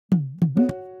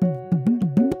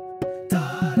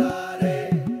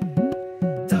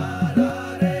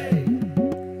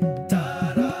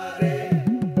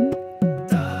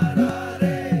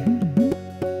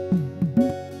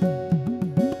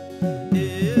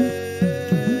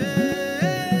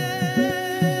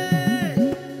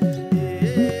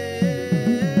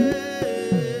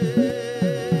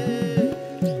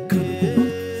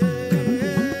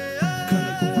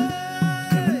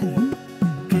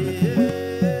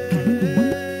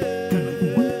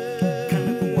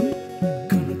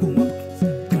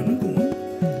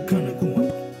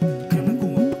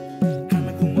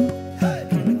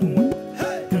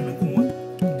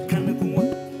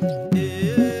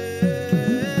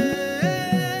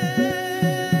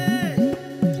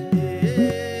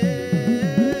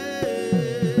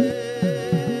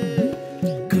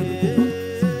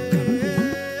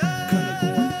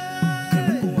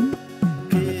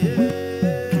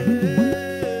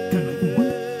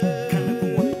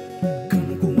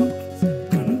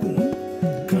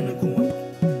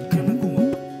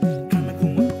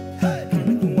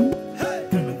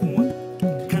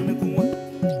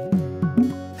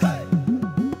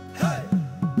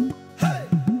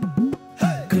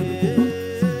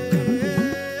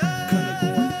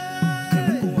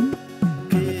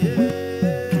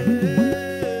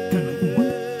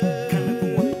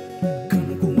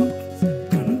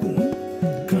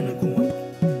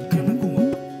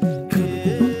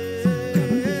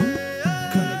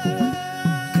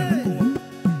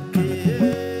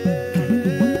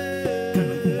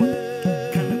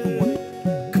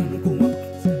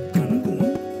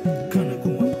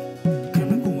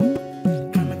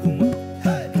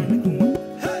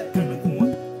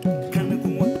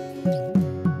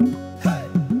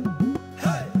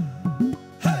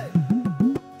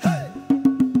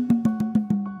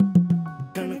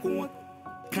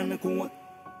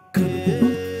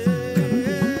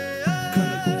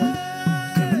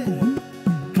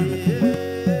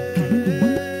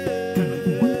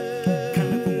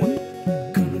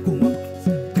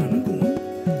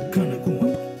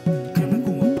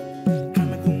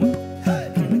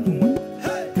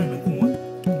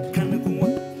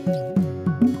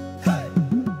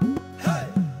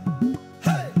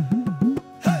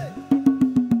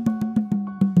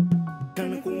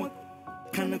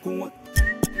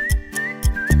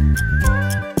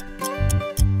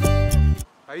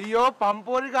අයියෝ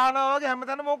පම්පෝරි ගහනවා වගේ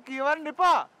හැමතැනම මොක් කියවන්න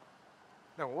එපා.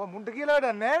 දැන් ඕවා මුන්ට කියලා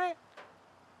වැඩක් නැහැ නේ.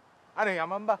 අනේ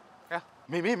යමන් බා.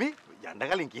 මේ යන්න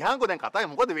කලින් කියහන්කෝ දැන් කතාවේ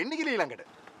මොකද වෙන්නේ කියලා ඊළඟට.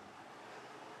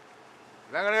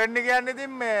 ඊළඟට වෙන්නේ කියන්නේ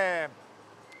ඉතින් මේ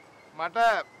මට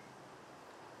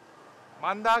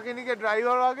මන්දාකිණිගේ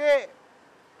ඩ්‍රයිවර් වගේ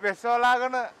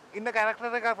වෙස්සවලාගෙන ඉන්න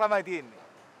කැරක්ටර් එකක් තමයි තියෙන්නේ.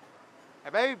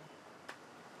 හැබැයි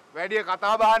වැඩි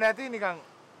කතා බහ නැති නිකන්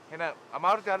එන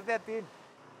අමාරු චරිතයක් තියෙන්නේ.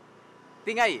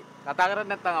 ඉතින් අයි කතා කරන්නේ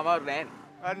නැත්නම් අමාරු නෑනේ.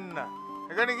 අන්න.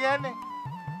 ඒකනේ කියන්නේ.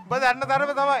 ඔබ දන්න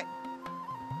තරම තමයි.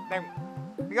 දැන්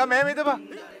නිකන් මෙහෙම හිතපන්.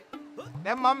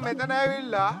 දැන් මම මෙතන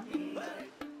ඇවිල්ලා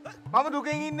මම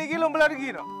දුකෙන් ඉන්නේ කියලා උඹලාට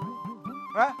කියනවා.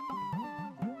 ඈ?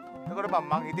 එතකොට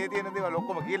මං හිතේ තියෙන දේවල්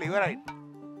ඔක්කොම කියලා ඉවරයි.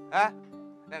 ඈ?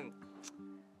 දැන්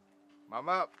මම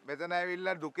මෙතන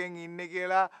ඇවිල්ලා දුකෙන් ඉන්නේ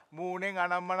කියලා මූණෙන්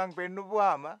අනම්මනම්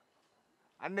පෙන්නුවාම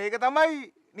අන්න ඒක තමයි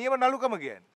නියම නළුකම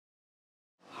කියන්නේ.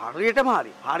 හරියටම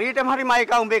හරි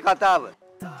මයිකා උඹේ කතාව.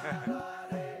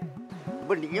 ඔබ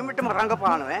නියමෙටම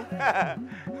රංගපානවා ඈ.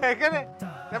 ඒකනේ.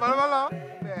 දැන් බලන්න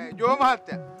ජෝ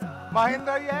මහත්තයා මහින්ද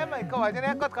අයියාම එක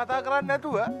වචනයක්වත් කතා කරන්නේ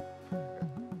නැතුව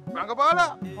රංගපාලා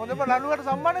හොඳම නළුවට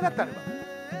සම්මාන ගත්තානේ බං.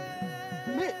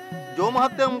 මේ ජෝ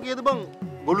මහත්තයා මොකේද බං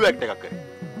ගොළු ඇක්ට් එකක් කරේ?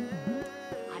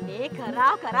 අනේ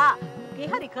කරා මොකේ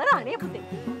හරි කරානේ පුතේ.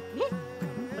 මේ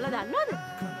ඔයාලා දන්නවද?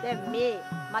 දැන් මේ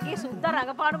මගේ සුද්ද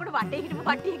රංගපානකොට වටේ හිටපු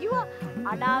කට්ටිය කිව්වා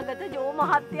අනාගත ජෝ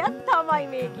මහත්තයා තමයි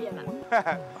මේ කියලා.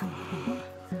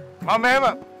 මම එහෙම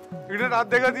ඉඩට අත්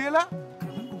දෙක තියලා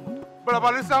බල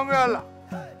පරිස්සම් වෙලා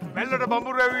බැල්ලට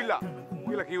බම්බුරු ඇවිල්ලා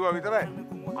කියලා කිව්වා විතරයි.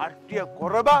 කට්ටිය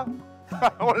කොරබන්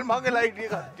ඔල් මගේ ලයිට් එක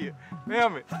කට්ටිය.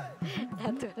 මෙහෙම.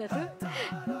 නැතු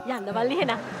යන්න බල්ලි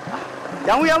එහෙනම්.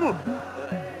 යමු.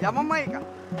 යමම්ම එක.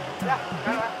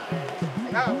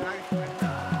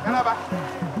 යනවා බා.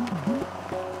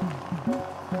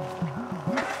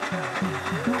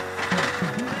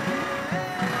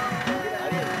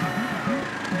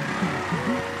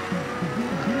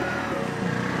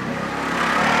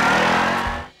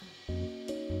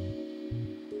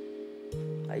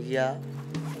 අයියා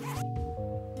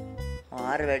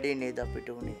මාර වැඩේ නේද අපිට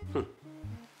උනේ.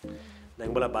 දැන්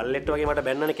උඹලා බල්ලෙට් වගේ මට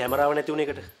බැන්නනේ කැමරාව නැති උන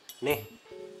එකට නේ.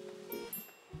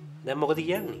 දැන් මොකද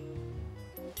කියන්නේ?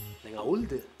 දැන්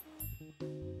අවුල්ද?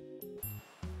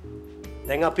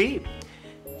 දැන් අපි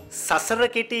සසර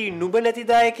කෙටි නුඹ නැති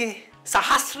දායකේ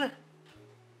සහස්‍ර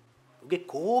උගේ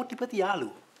කෝටිපති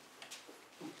යාළුවෝ.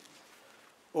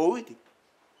 ඔව් ඉතින්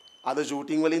අද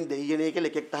ෂූටින් වලින් දෙයියනේ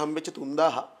කියලා එකෙක්ට හම්බෙච්ච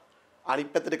 3000 අනිත්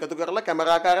පැත්තට එකතු කරලා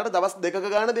කැමරාකාරයාට දවස් 2ක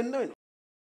ගාණ දෙන්න වෙනවා.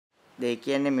 දෙයි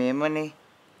කියන්නේ මේමනේ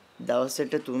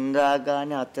දවසට 3000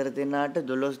 ගානේ 4 දිනාට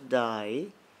 12000යි.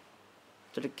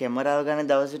 ඒතර කැමරාව ගානේ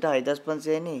දවසට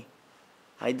 6500 නේ.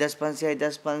 6500යි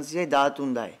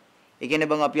 13000යි. ඒ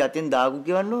කියන්නේ බං අපි අතෙන් දාගු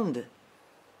කියවන්න ඕනද?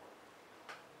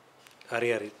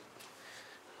 හරි.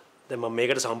 දැන් මම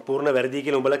මේකට සම්පූර්ණ වැරදි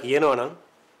කියලා උඹලා කියනවා නම්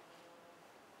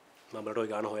මම උඹලට ওই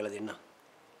ගාන හොයලා දෙන්නම්.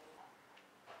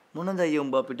 මොනද අයිය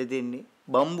උඹ අපිට දෙන්නේ?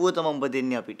 බම්බුව තමයි උඹ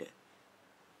දෙන්නේ අපිට.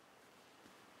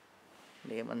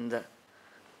 මේ මන්ද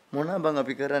මොන බං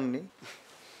අපි කරන්නේ?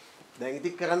 දැන්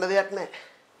ඉතින් කරන්න දෙයක් නැහැ.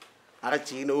 අර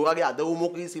චීනෝ වගේ අද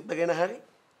උමුකී සිප්පගෙන හරි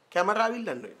කැමරාව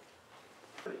විල්ලන්න වෙන්නේ.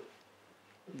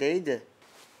 දෙයිද?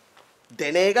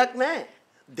 දෙන එකක් නැහැ.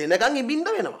 දෙනකන් ඉබින්න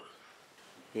වෙනවා.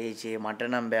 ඒචේ මට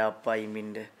නම් බෑ අප්පා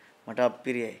ඉමින්ද. මට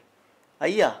අප්පිරියයි.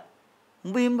 අයියා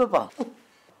උඹ ඉම්බපා.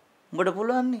 උඹට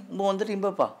පුළුවන් නේ. උඹ හොඳට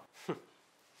ඉම්බපා.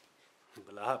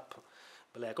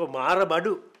 බලයකෝ මාර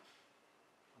බඩු.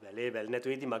 වැල්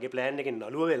නැතුව ඉතින් මගේ ප්ලෑන් එකෙන්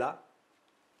නළුව වෙලා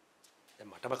දැන්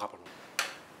මටම කපනවා.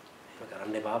 ඒක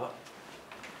කරන්න එපා බා.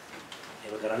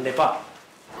 ඒක කරන්න එපා.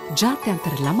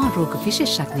 ජාත්‍යන්තර ළමා රෝග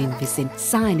විශේෂඥයින් විසින්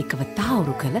සායනිකව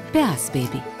තහවුරු කළ පෑස්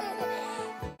බේබි.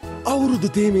 අවුරුදු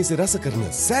තේමේසේ රස කරන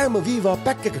සෑම වීවා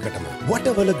පැක් එකකටම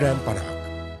වටවල ග්‍රෑම් 50ක්.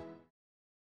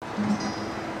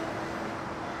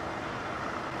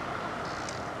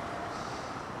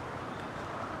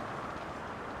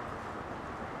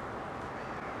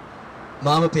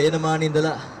 මාම පේන මානේ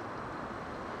ඉඳලා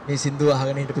මේ සින්දුව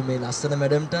අහගෙන හිටපු මේ ලස්සන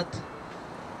මැඩම්ටත්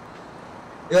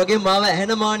ඒ වගේම මාව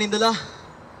ඇහෙන මානේ ඉඳලා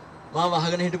මාව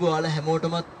අහගෙන හිටපු ඔයාලා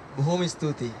හැමෝටමත් බොහොම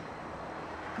ස්තුතියි.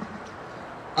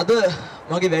 අද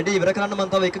මගේ වැඩේ ඉවර කරන්න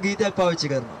මම තව එක ගීතයක් පාවිච්චි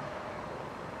කරනවා.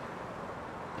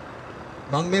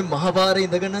 මම මේ මහපාරේ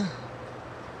ඉඳගෙන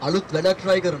අලුත් වැඩක්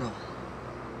try කරනවා.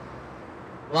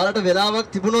 ඔයාලට වෙලාවක්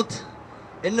තිබුණොත්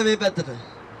එන්න මේ පැත්තට.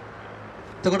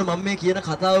 එතකොට මම මේ කියන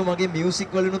කතාව මගේ මියුසික්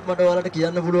වලිනුත් මට ඔයාලට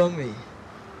කියන්න පුළුවන් වෙයි.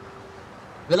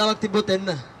 වෙලාවක් තිබ්බොත් එන්න.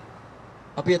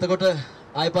 අපි එතකොට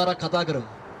ආයෙ පාරක් කතා කරමු.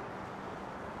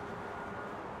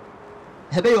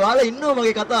 හැබැයි ඔයාලා ඉන්නවා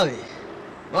මගේ කතාවේ.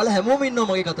 ඔයාලා හැමෝම ඉන්නවා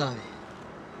මගේ කතාවේ.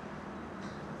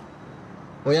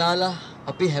 ඔයාලා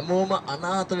අපි හැමෝම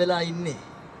අනාථ වෙලා ඉන්නේ.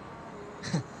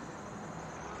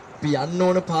 අපි යන්න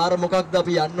ඕන පාර මොකක්ද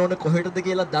අපි යන්න ඕන කොහෙටද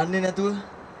කියලා දන්නේ නැතුව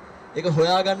ඒක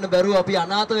හොයාගන්න බැරුව අපි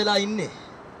අනාථ වෙලා ඉන්නේ.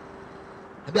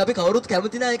 හැබැයි අපි කවුරුත්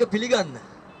කැමති නැහැ ඒක පිළිගන්න.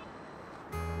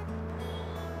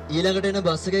 ඊළඟට එන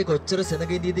බස් එකේ කොච්චර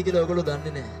සෙනග ඉඳීද කියලා ඔයගොල්ලෝ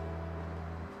දන්නේ නැහැ.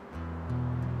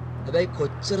 හැබැයි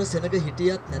කොච්චර සෙනග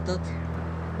හිටියත් නැතත්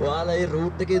ඔයාලා ඒ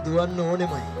රූට් එකේ දුවන්න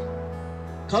ඕනෙමයි.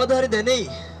 කවදා හරි දැනෙයි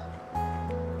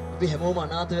අපි හැමෝම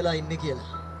අනාථ වෙලා ඉන්නේ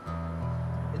කියලා.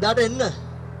 එදාට එන්න.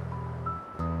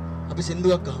 අපි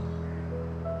සින්දුවක් අහමු.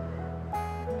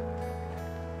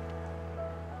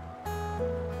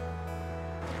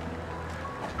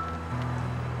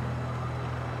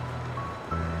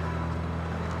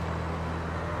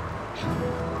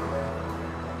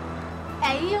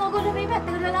 ඇයි ඕගොල්ලෝ මේ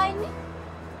පැත්තකට වෙලා ඉන්නේ?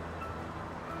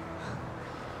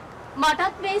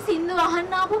 මටත් මේ සින්දු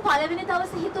අහන්න ආපු පළවෙනි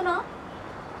දවසේ හිතුණා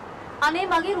අනේ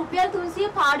මගේ රුපියල්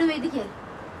 300 පාඩු වේද කියලා.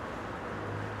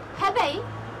 හැබැයි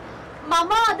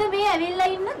මම අද මේ ඇවිල්ලා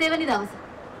ඉන්න දෙවෙනි දවසේ.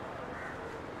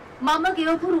 මම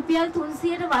ගෙවපු රුපියල්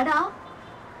 300ට වඩා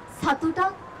සතුටක්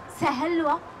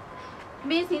සැහැල්ලුවක්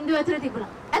මේ සින්දුව ඇතුලේ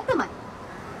තිබුණා. ඇත්තමයි.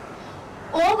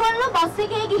 ඕගොල්ලෝ බස්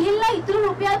එකේ ගිහිල්ලා ඉතුරු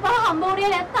රුපියල් 5 හම්බ වුණේ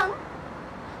නැත්තම්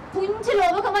පුංචි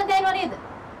ලෝභකමක් දැනෙනව නේද?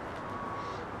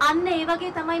 අන්න ඒ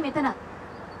වගේ තමයි මෙතන.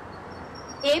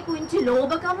 ඒ පුංචි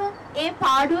ලෝභකම ඒ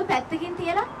පාඩුව පැත්තකින්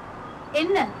තියලා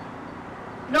එන්න.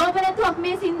 ලෝභ නැතුව අපි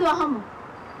මේ සින්දුව අහමු.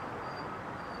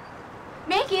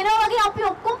 මේ කියනවා වගේ අපි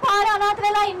ඔක්කොම පාර අනාථ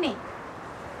වෙලා ඉන්නේ.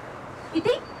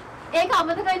 ඉතින් ඒක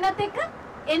අමතක වෙන්නත් එක්ක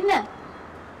එන්න.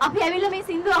 අපි ඇවිල්ලා මේ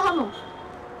සින්දුව අහමු.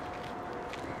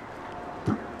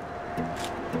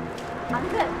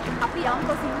 අන්කල් අපි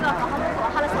යම්කෝ සින්දුව අහමු.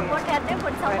 අහලා සපෝට් එකක් දෙන්න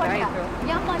පොඩි සපෝට් එකක්.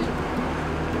 යම් මල්ලි.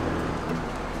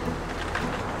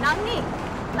 නංගි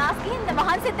ක්ලාස් ගිහින්ද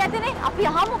මහන්සියත් ඇතනේ. අපි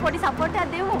අහමු පොඩි සපෝට්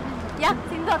එකක් දෙමු. යක්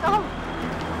සින්දුවක් අහමු.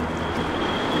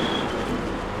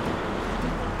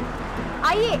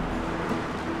 අයියේ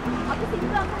අපි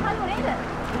සින්දුවක් අහමු නේද?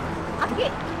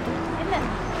 අක්කේ එන්න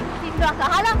සින්දුවක්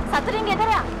අහලා සතුටින් ගෙදර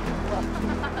යන්න.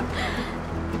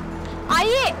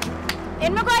 අයියේ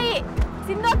එන්නකෝ අයියේ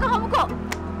සින්දුවක් අහමුකෝ.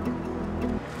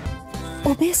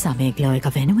 ඔබේ සමය ග්ලෝ එක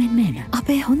වෙනුවෙන් මෙන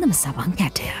අපේ හොඳම සවන්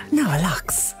කැටය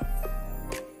නාලක්ස්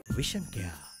විෂන්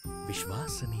කෙයා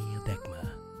විශ්වාසනීය දැක්ම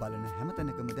බලන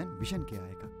හැමතැනකම දැන් විෂන් කෙයා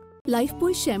එකක්. ලයිෆ්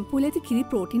බොයි ෂැම්පූල ඇති කිරි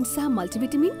ප්‍රෝටීන් සහ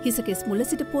මල්ටිවිටමින් හිස කෙස් මුල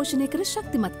සිට පෝෂණය කර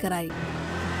ශක්තිමත් කරයි.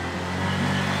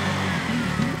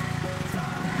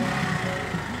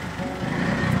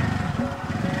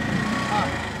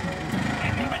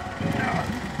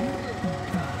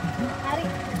 හරි.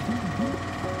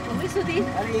 කොහොමද සුදි?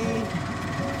 හරි.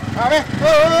 අර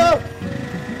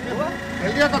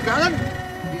එළියට ගහන්න.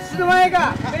 ඉස්සුම එක.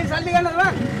 මේ සල්ලි ගන්න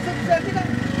බං. සල්ලි ගන්න.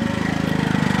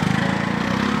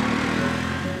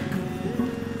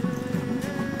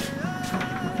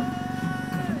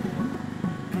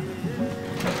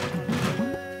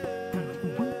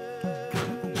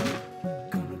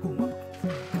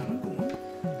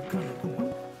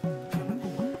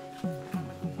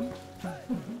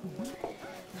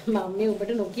 මම මේ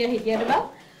ඔබට නොකිය හිටියට බා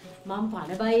මම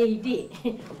පණ බයේ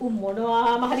හිටියේ. උන්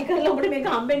මොනවාම හරි කරලා ඔබට මේක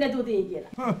හම්බෙන්නේ නැතුව තියෙයි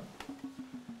කියලා.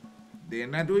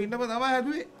 දෙන්න නැතුව ඉන්නම තමයි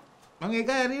හැදුවේ. මම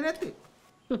ඒකයි හරිය නැත්තේ.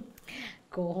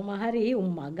 කොහොම හරි උන්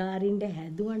මග අරින්න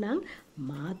හැදුවනම්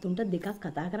මාතුන්ට දෙකක්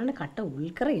කතා කරන්න කට උල්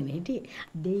කරගෙන හිටියේ.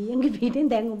 දෙයියන්ගේ පිටින්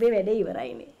දැන් ඔබේ වැඩේ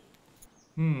ඉවරයිනේ.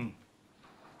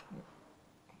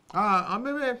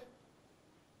 අම්මේ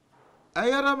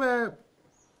අයරම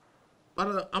අර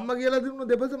අම්මා කියලා දුන්න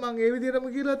දෙපස මං ඒ විදිහටම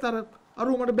කියලා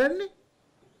අරු මට බැන්නේ.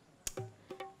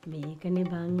 මේකනේ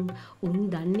බං උන්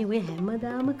දන්නේ ඔය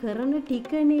හැමදාම කරන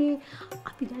ටිකනේ.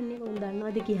 අපි දන්නේ උන්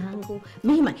දන්නවද කියහන්කෝ.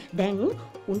 මෙහිමයි. දැන්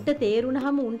උන්ට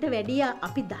තේරුණාම උන්ට වැඩිය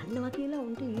අපි දන්නවා කියලා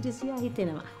උන්ට ඊර්ෂ්‍යා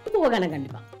හිතෙනවා. ඔබ ඔය ගණන් ගන්න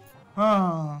බං.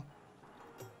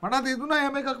 මට හිතුණා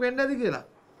හැම එකක් වෙන්න ඇති කියලා.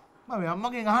 මම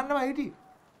අම්මගෙන් අහන්නම හිටියේ.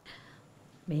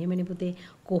 මෙහෙමනේ පුතේ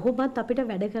කොහොමත් අපිට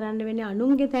වැඩ කරන්න වෙන්නේ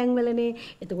අනුන්ගේ තැන්වලනේ.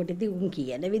 එතකොට ඉතින් උන්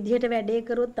කියන විදිහට වැඩේ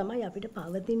කරොත් තමයි අපිට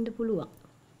පවතින්න පුළුවන්.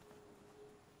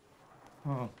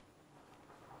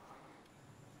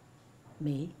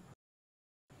 මේ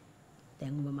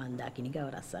දැන් ඔබ මන්දාකිණි ගව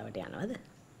රස්සාවට යනවද?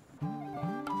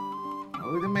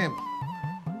 ඔයද මේ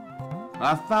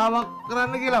රස්සාවක්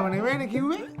කරන්න කියලාම නෙවෙයිනේ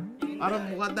කිව්වේ. අර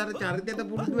මොකක්ද අර චරිතයට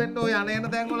පුරුදු වෙන්න ඔය යන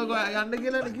තැන් වල යන්න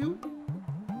කියලානේ කිව්වේ.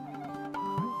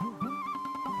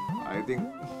 I think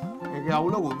ඒකේ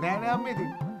අවුලකුත් නෑ නේ අම්මේ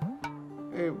ඉතින්.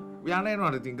 ඒ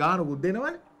යන්නේනවද ඉතින් ගානකුත්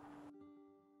දෙනවනේ.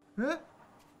 ඈ?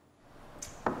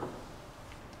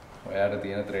 ඔයාට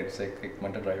තියෙන threats එක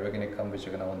ඉක්මනට driver කෙනෙක් හම්බෙච්ච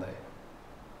එක නම් හොඳයි.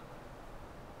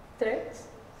 Threats?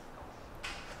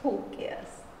 Who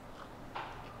cares?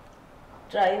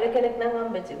 Driver කෙනෙක් නම්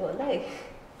හම්බෙච්ච එක හොඳයි.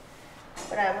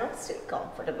 But I'm not still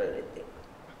comfortable with it.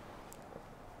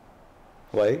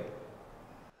 Why?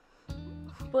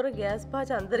 පොර ගෑස් පහ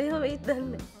චන්දරේම වෙයිද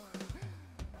දන්නේ.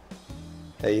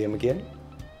 ඇයි එහෙම කියන්නේ?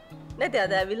 නැති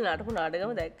අද ඇවිල්ලා නටපු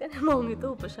නාටකම දැක්කනේ මම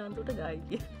හිතුවා උපශාන්තුට ගායි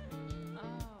කියලා.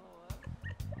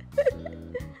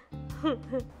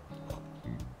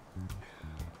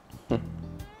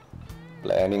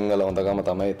 ප්ලෑනින් වල හොඳකම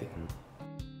තමයි ඉතින්.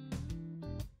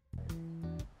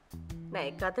 නෑ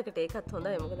එක අතකට ඒකත්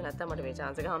හොඳයි මොකද නැත්තම් මට මේ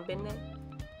chance එක හම්බෙන්නේ නෑ.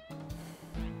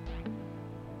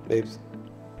 Babes.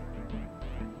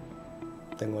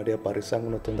 දැන් වඩා පරිස්සම්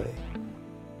වුණොත් හොඳයි.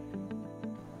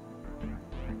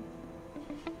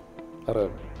 අර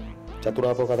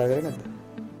චතුරාපෝ කතා කරේ නැද්ද?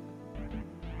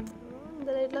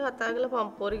 ඉඳලා කතා කරලා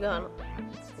පම්පෝරි ගන්නවා.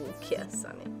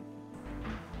 කියස්සනේ.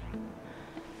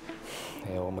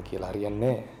 ඒවම කියලා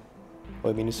හරියන්නේ නැහැ.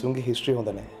 ඔය මිනිස්සුන්ගේ හිස්ටරි හොඳ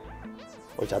නැහැ.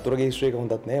 ඔය චතුරගේ හිස්ටරි එක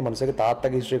හොඳත් නැහැ. මනුස්සගේ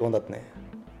තාත්තගේ හිස්ටරි එක හොඳත් නැහැ.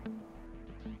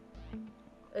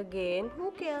 Again, who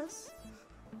cares?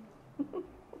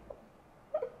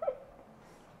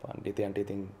 පණ්ඩිතයන්ට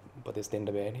ඉතින් උපදෙස් දෙන්න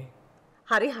බෑනේ.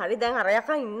 හරි හරි දැන් අර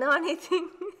යකා ඉන්නවනේ ඉතින්.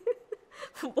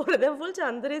 පොර දැන් ෆුල්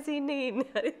චන්දරේ සීන් එකේ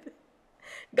ඉන්නේ හරිද?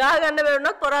 ගහ ගන්න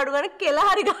බැරුණත් පොර අඩු ගන්න කෙල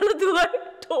හරි ගහලා දුවයි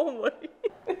ටෝමරි.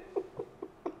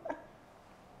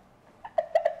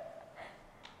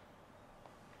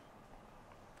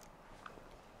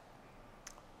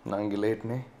 නංගි ලේට්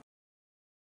නේ.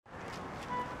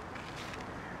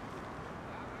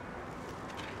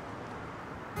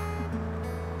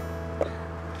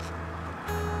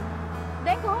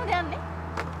 දැන් කොහොමද යන්නේ?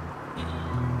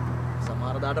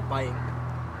 සමහර දාට පයින්.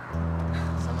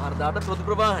 සමහර දාට පොදු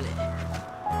ප්‍රවාහනේ.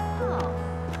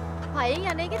 පයින්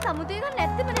යන එකේ සමුදේ ගන්න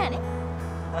නැත්තෙම නෑනේ.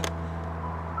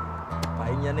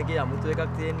 පයින් යන එකේ අමුතු එකක්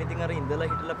තියෙන ඉතින් අර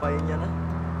ඉඳලා හිටලා පයින් යන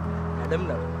මැඩම්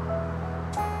නම.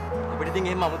 අපිට ඉතින්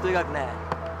එහෙම අමුතු එකක් නෑ.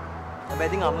 හැබැයි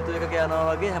ඉතින් අමුතු එකක යනවා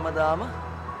වගේ හැමදාම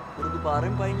පුරුදු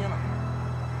පාරෙන් පයින් යනවා.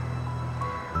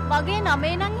 මගේ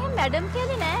නමේ නම් එහෙම මැඩම්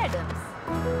කියන්නේ නෑ Adam's.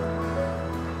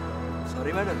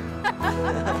 Sorry madam.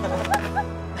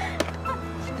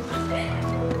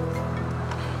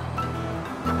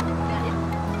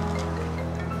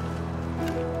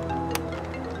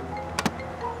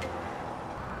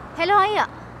 Hello ayya.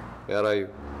 Where are you?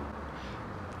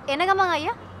 එන ගමන්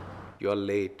අයියා. You are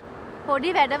late. පොඩි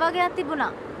වැඩ වගේක්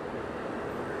තිබුණා.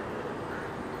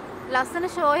 ලස්සන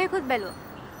ෂෝ එකකුත් බැලුවා.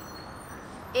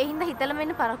 ඒ හින්දා හිතලම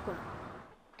එන්න පරක්කු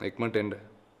වුණා. ඉක්මනට එන්න.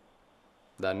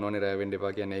 දන්නවනේ රෑ වෙන්න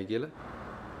එපා කියන්නේ ඇයි කියලා?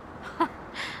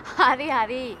 හරි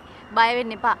හරි. බය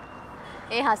වෙන්න එපා.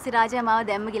 ඒ හස්සි රාජයා මාව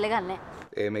දැම්ම ගිල ගන්නෑ.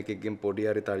 ඒ මේකෙන් පොඩි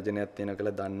හරි තර්ජනයක් තියෙන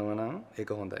කියලා දන්නවනම් ඒක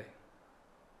හොඳයි.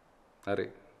 හරි.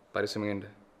 පරිස්සමෙන් එන්න.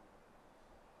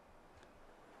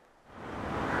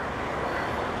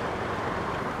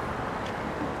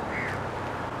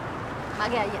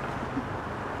 මගේ අයියා.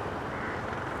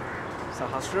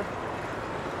 සහස්‍ර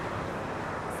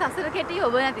සසර කෙටි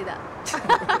ඔබ නැතිද?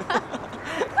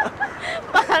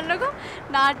 බලන්නකො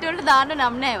නාට්‍ය වලට දාන්න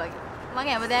නම් නැහැ වගේ. මම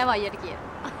හැමදාම අයියට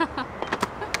කියනවා.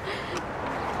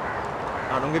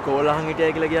 අනුන්ගේ කෝලහන්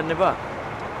හිටියයි කියලා කියන්න එපා.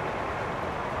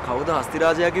 කවුද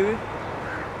හස්තිරාජයා කිව්වේ?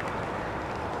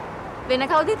 වෙන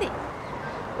කවුද ඉතින්?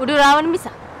 උඩු රාවණ මිස.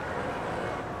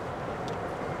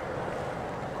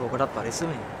 කෝකටත්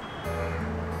පරිස්සමයි.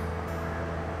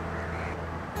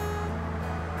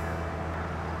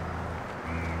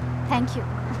 Thank you.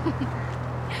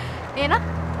 Ena?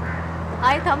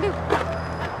 Ay, thambi.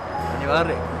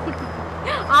 අනිවාර්යයෙන්.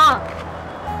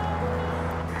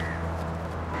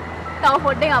 තව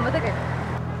පොඩ්ඩෙන් අමතක.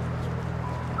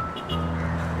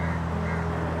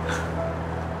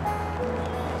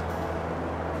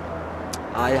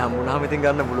 ආයෙ හම්බුනහම ඉතින්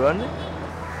ගන්න පුළුවන් නේ.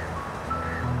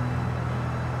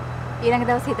 ඊළඟ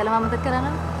දවසේ හිතලම අමතක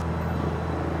කරනවා.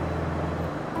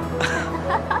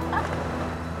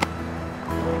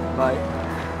 Bye.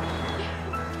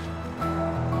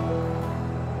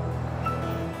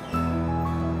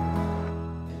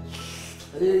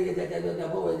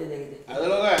 Ada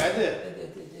lo kan? Ada.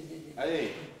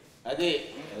 Ada.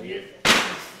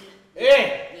 Eh,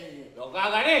 lokal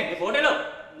kan ni? Boleh lo.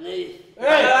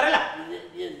 Varela.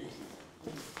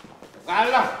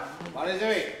 Kalla.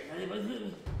 Parisevi.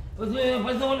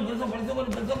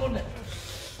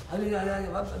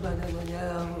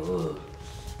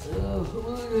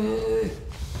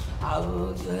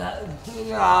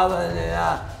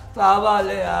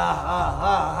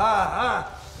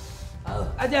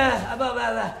 Aja, apa.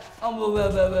 Ambu,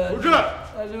 Udah.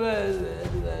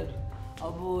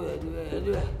 Abu,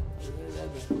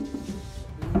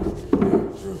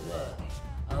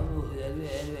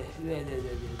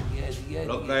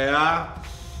 Loka ya.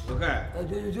 Loka.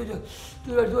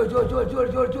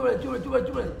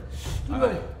 Coba.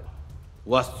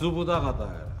 Wastu Buddha kata.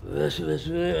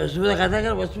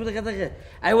 Wastu Buddha kata.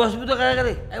 Ayo Wastu Buddha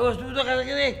kata.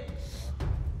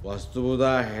 Wastu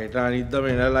Buddha හෙට අනිද්දා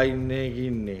මෙනලා ඉන්නේ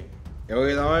කින්නේ. ඒ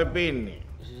වගේ තමයි පේන්නේ.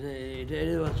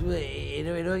 Wastu Buddha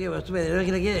එනවා Wastu Buddha එනවා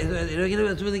කියලා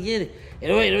Wastu Buddha කියන්නේ.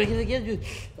 එනවා කියලා කියන්නේ.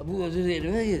 අබු Wastu Buddha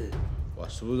එනවා කියලා.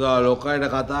 Wastu Buddha ලෝකයට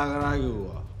කතා කරා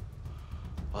කිව්වා.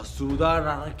 Wastu Buddha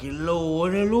අර කිල්ල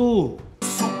ඕනෙලු.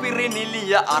 සුපිරි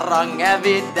නිලිය අරන්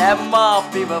ඇවිත් දැම්මා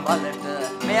අපිව වලට.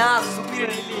 මෙයා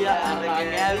සුපිරි නිලිය අරන්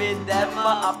ඇවිත්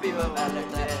දැම්මා අපිව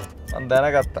වලට.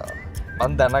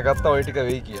 මං දැනගත්තා ඔය ටික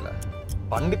වෙයි කියලා.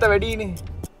 පණ්ඩිත වැඩිනේ.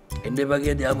 එන්න එපා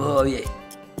කියද්දි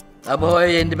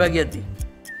අභෝයේ එන්න එපා කියද්දි.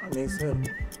 අනේ සර්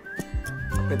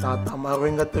අපේ තාත්තා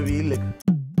අමාරුවෙන් ගත්ත වීල් එක